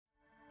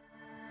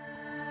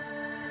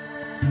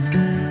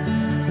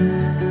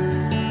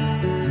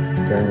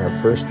During our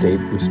first date,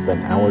 we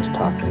spent hours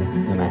talking,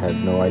 and I had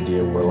no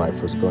idea where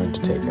life was going to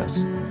take us.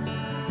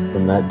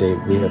 From that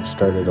date, we have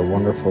started a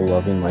wonderful,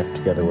 loving life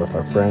together with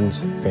our friends,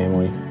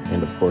 family,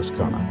 and of course,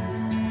 Kona.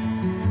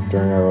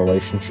 During our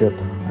relationship,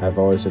 I have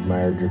always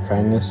admired your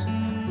kindness,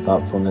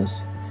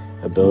 thoughtfulness,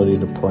 ability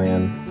to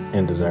plan,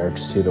 and desire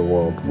to see the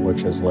world,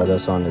 which has led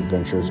us on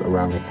adventures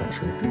around the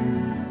country.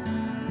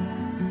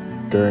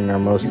 During our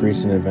most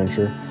recent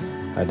adventure,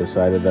 I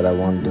decided that I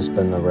wanted to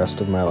spend the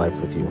rest of my life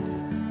with you.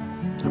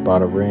 I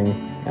bought a ring,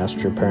 asked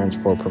your parents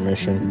for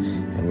permission,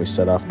 and we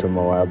set off to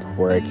Moab,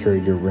 where I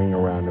carried your ring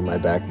around in my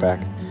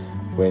backpack,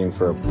 waiting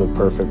for the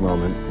perfect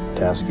moment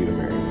to ask you to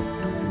marry me.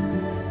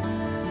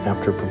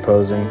 After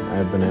proposing, I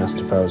have been asked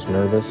if I was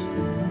nervous.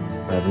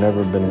 I have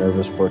never been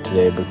nervous for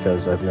today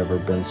because I've never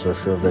been so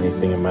sure of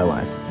anything in my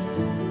life.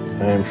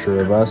 I am sure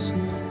of us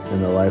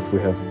and the life we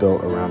have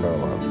built around our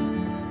love.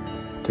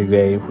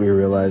 Today, we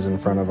realize in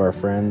front of our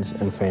friends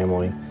and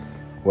family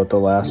what the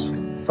last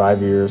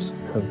 5 years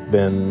have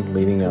been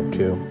leading up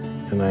to,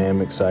 and I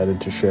am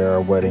excited to share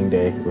our wedding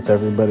day with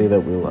everybody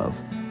that we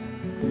love.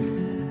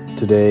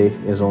 Today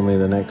is only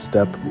the next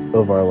step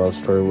of our love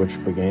story,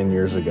 which began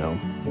years ago.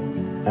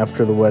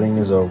 After the wedding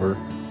is over,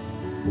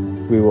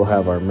 we will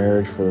have our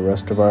marriage for the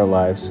rest of our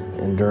lives,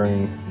 and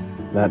during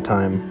that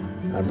time,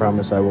 I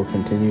promise I will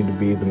continue to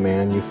be the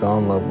man you fell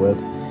in love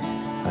with.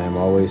 I am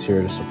always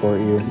here to support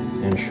you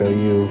and show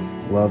you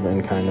love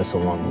and kindness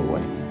along the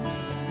way.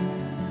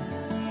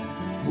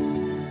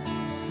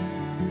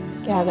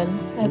 Gavin,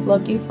 I've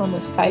loved you for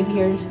almost 5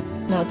 years.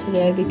 Now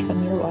today I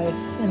become your wife,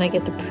 and I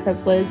get the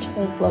privilege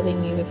of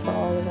loving you for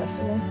all the rest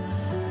of them.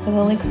 I've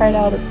only cried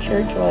out of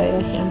pure joy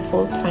a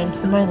handful of times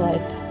in my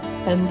life.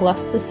 I'm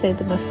blessed to say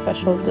the most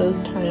special of those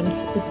times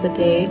is the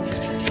day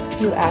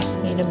you asked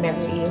me to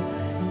marry you.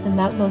 In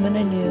that moment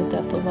I knew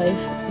that the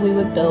life we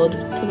would build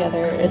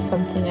together is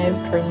something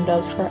I've dreamed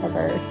of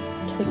forever.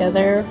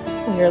 Together,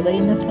 we are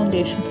laying the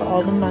foundation for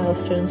all the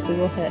milestones we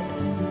will hit.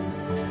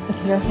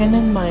 With your hand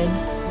in mine,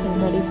 I'm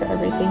ready for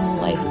everything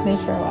life may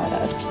throw at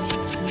us.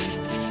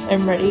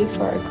 I'm ready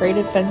for our great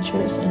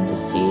adventures and to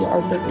see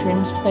our big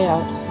dreams play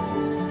out.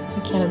 I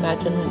can't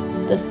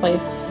imagine this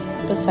life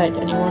beside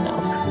anyone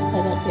else. I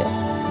love you.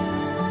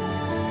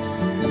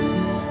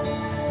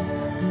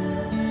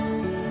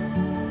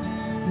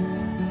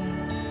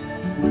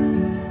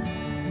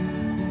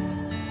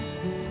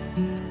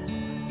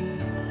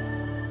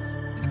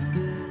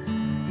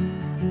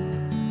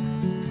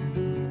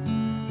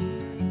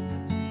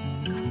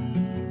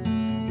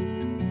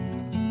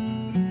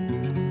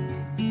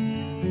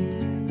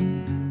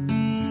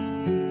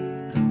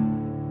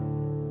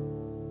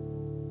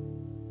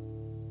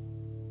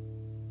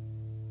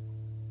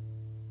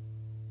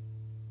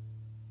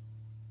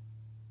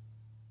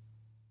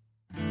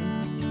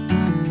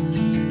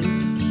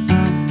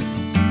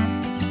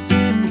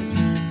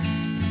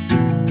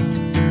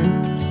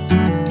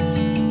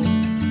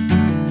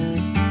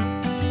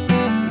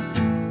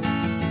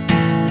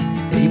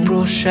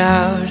 April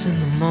showers in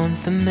the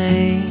month of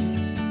May.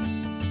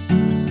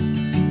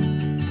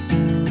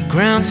 The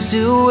ground's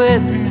still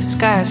wet and the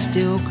sky's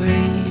still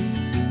gray,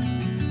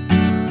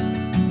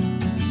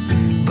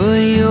 but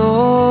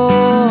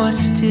you're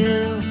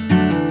still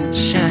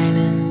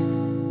shining.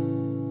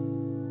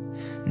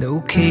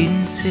 No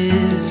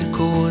cadences or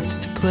chords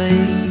to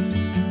play,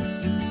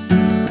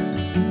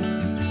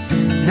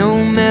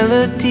 no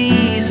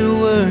melodies or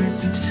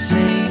words to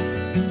say,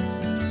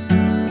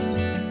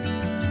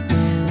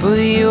 but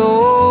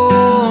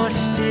you're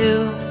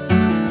still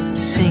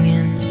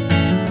singing,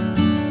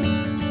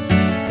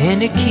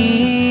 and it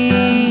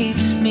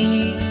keeps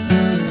me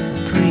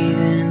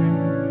breathing.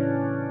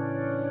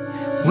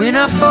 When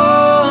I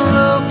fall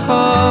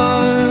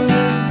apart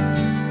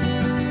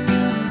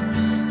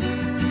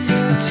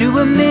into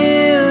a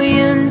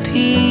million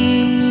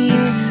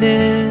pieces,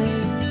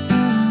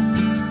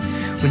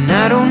 when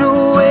I don't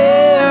know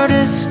where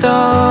to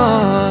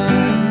start,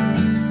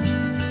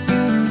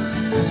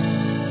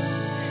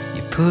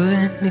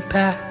 put me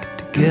back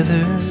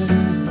together.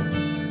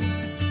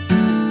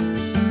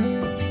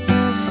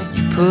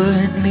 You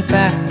put me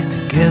back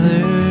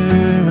together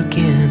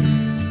again.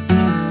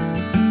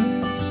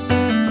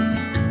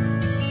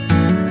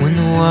 When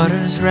the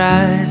waters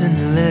rise and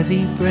the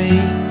levee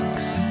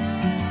breaks,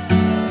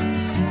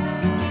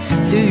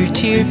 through your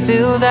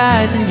tear-filled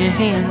eyes and your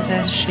hands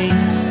that shake,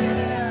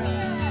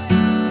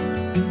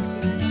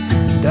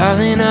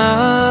 darling,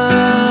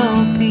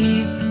 I'll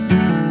be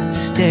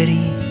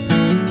steady.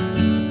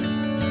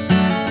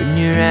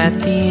 You're at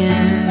the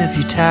end of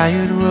your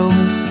tired rope,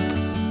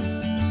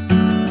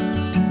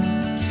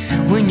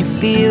 when you're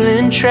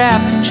feeling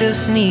trapped and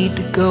just need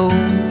to go,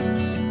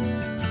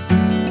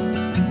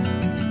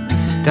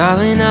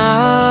 darling,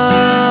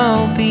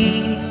 I'll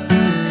be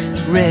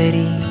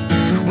ready.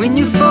 When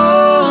you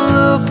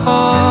fall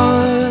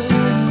apart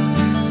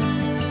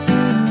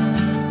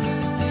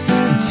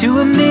into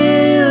a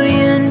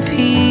million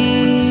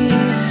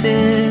pieces,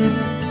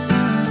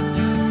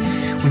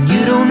 when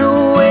you don't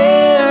know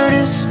where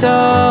to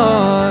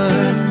start,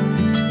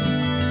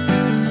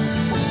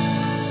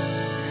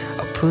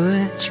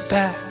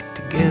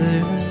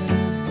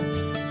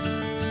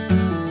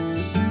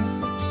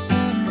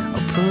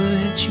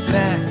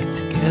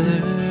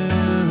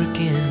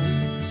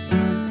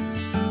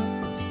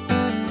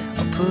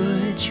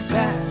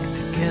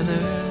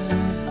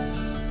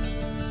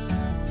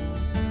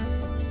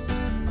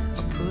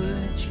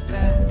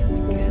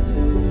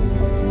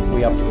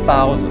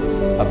 thousands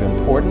of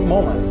important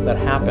moments that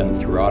happen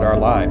throughout our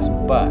lives,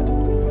 but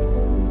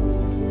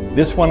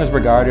this one is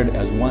regarded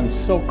as one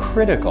so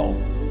critical,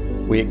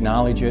 we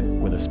acknowledge it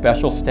with a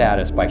special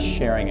status by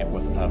sharing it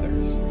with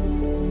others.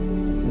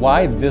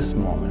 Why this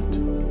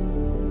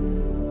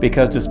moment?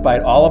 Because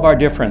despite all of our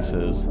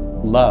differences,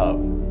 love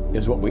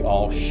is what we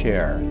all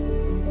share.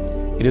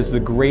 It is the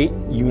great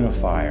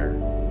unifier,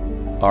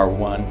 our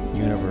one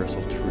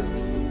universal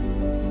truth.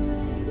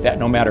 That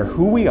no matter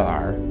who we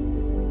are,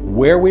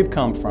 where we've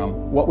come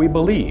from, what we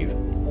believe,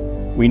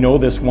 we know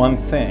this one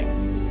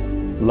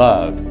thing: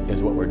 love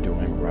is what we're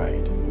doing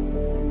right.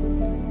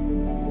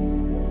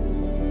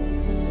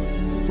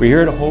 We're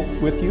here to hope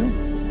with you,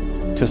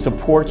 to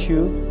support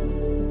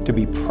you, to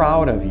be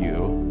proud of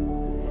you,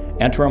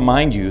 and to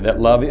remind you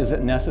that love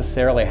isn't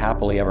necessarily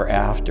happily ever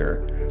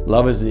after.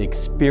 Love is the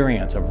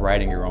experience of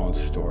writing your own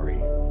story.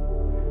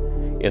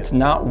 It's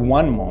not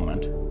one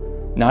moment,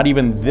 not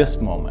even this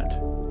moment,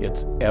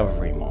 it's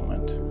every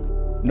moment.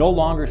 No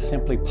longer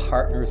simply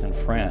partners and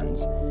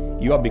friends,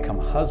 you have become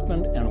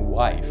husband and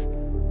wife,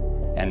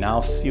 and now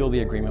seal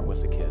the agreement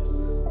with a kiss.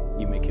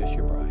 You may kiss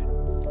your bride.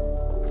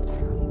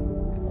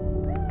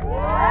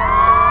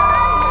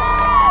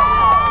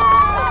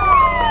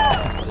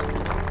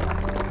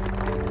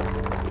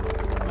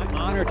 My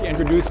honor to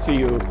introduce to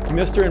you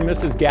Mr. and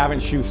Mrs.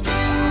 Gavin Schuster.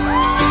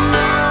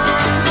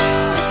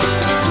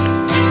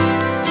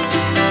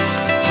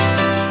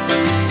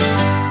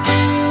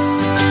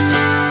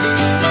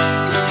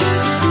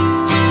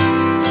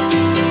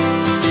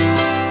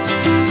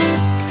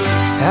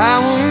 I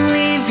won't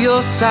leave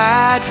your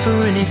side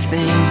for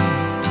anything.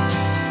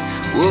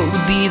 What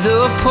would be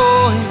the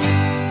point?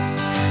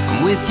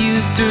 I'm with you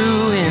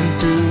through and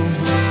through.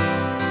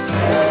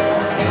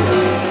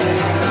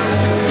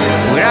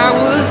 What I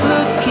was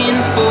looking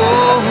for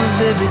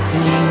was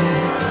everything,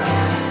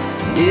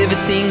 and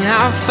everything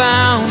I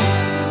found,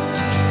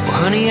 well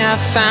honey, I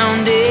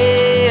found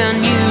it in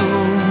you.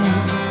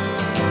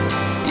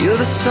 You're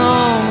the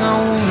song I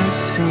wanna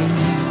sing,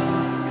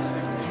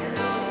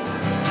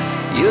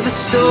 you're the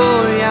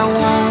story I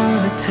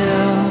wanna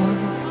tell.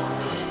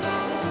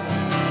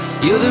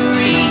 You're the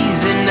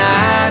reason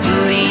I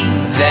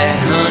believe that,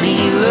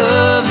 honey,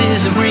 love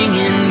is a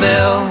ringing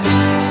bell.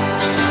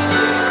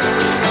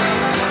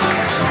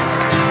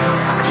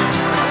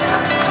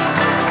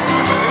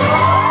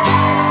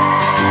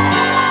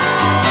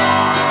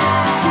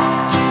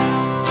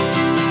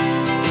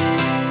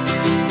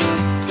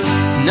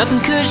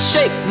 Nothing could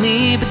shake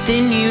me, but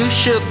then you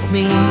shook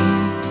me.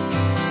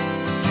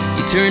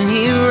 You turned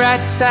me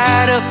right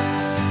side up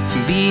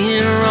from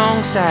being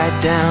wrong side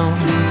down.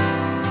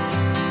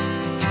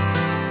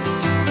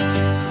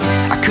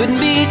 I couldn't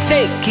be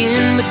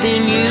taken, but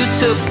then you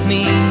took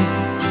me.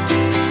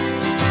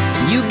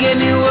 You gave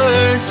me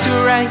words to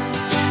write,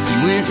 you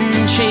went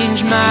and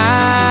changed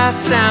my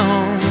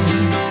sound.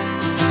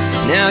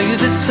 Now you're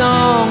the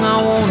song I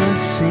wanna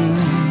sing,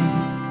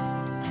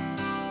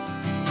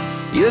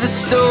 you're the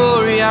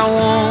story I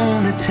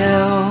wanna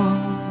tell.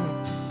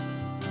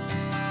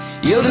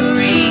 You're the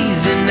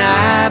reason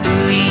I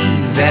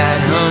believe that,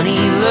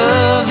 honey,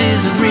 love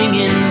is a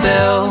ringing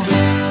bell.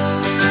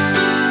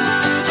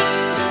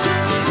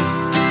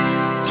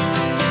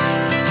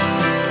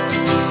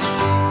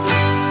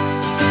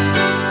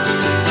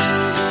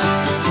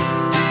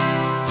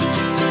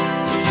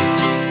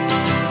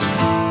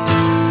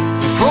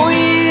 For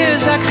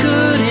years I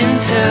couldn't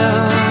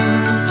tell,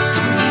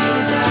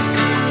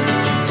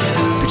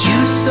 but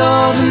you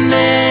saw the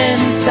man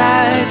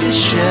inside the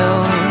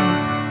shell.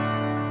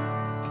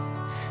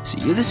 So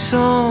you're the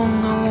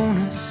song I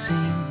wanna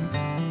sing.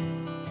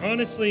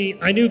 Honestly,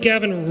 I knew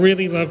Gavin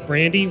really loved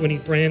Brandy when he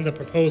planned the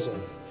proposal,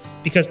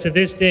 because to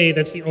this day,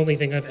 that's the only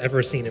thing I've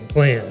ever seen him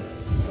plan.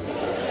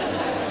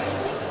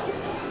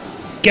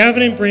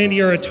 Gavin and Brandy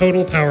are a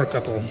total power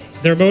couple.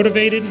 They're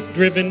motivated,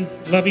 driven,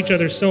 love each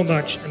other so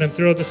much, and I'm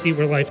thrilled to see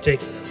where life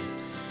takes them.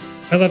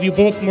 I love you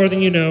both more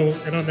than you know,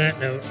 and on that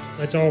note,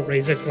 let's all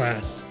raise a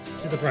glass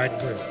to the bride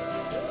and groom.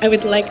 I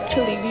would like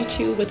to leave you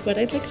two with what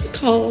I'd like to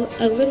call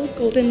a little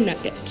golden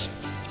nugget.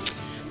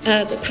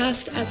 The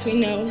past, as we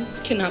know,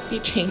 cannot be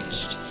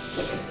changed.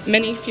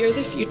 Many fear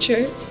the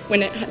future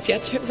when it has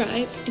yet to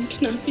arrive and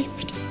cannot be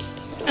predicted.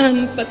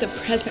 But the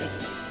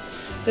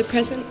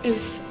present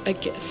is a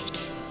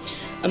gift,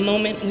 a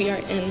moment we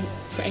are in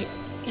right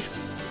now.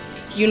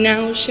 You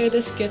now share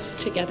this gift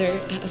together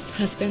as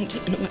husband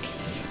and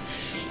wife.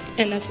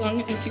 And as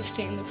long as you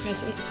stay in the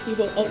present, you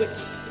will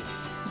always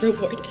be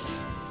rewarded.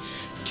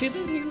 To the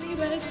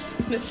newlyweds,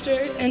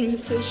 Mr. and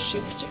Mrs.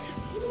 Schuster.